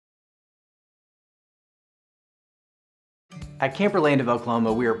At Camperland of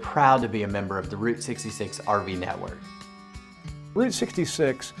Oklahoma, we are proud to be a member of the Route 66 RV Network. Route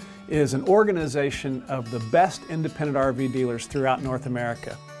 66 is an organization of the best independent RV dealers throughout North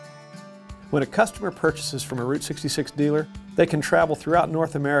America. When a customer purchases from a Route 66 dealer, they can travel throughout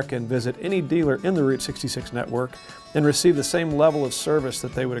North America and visit any dealer in the Route 66 network and receive the same level of service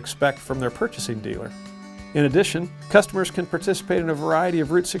that they would expect from their purchasing dealer. In addition, customers can participate in a variety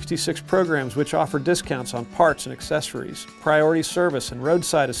of Route 66 programs which offer discounts on parts and accessories, priority service and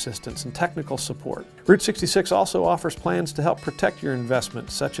roadside assistance and technical support. Route 66 also offers plans to help protect your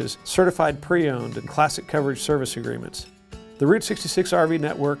investment, such as certified pre-owned and classic coverage service agreements. The Route 66 RV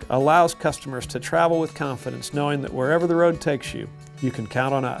Network allows customers to travel with confidence, knowing that wherever the road takes you, you can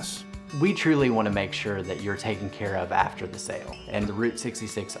count on us. We truly want to make sure that you're taken care of after the sale, and the Route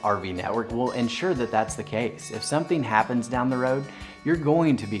 66 RV Network will ensure that that's the case. If something happens down the road, you're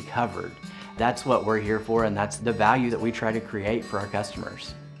going to be covered. That's what we're here for, and that's the value that we try to create for our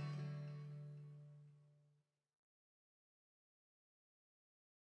customers.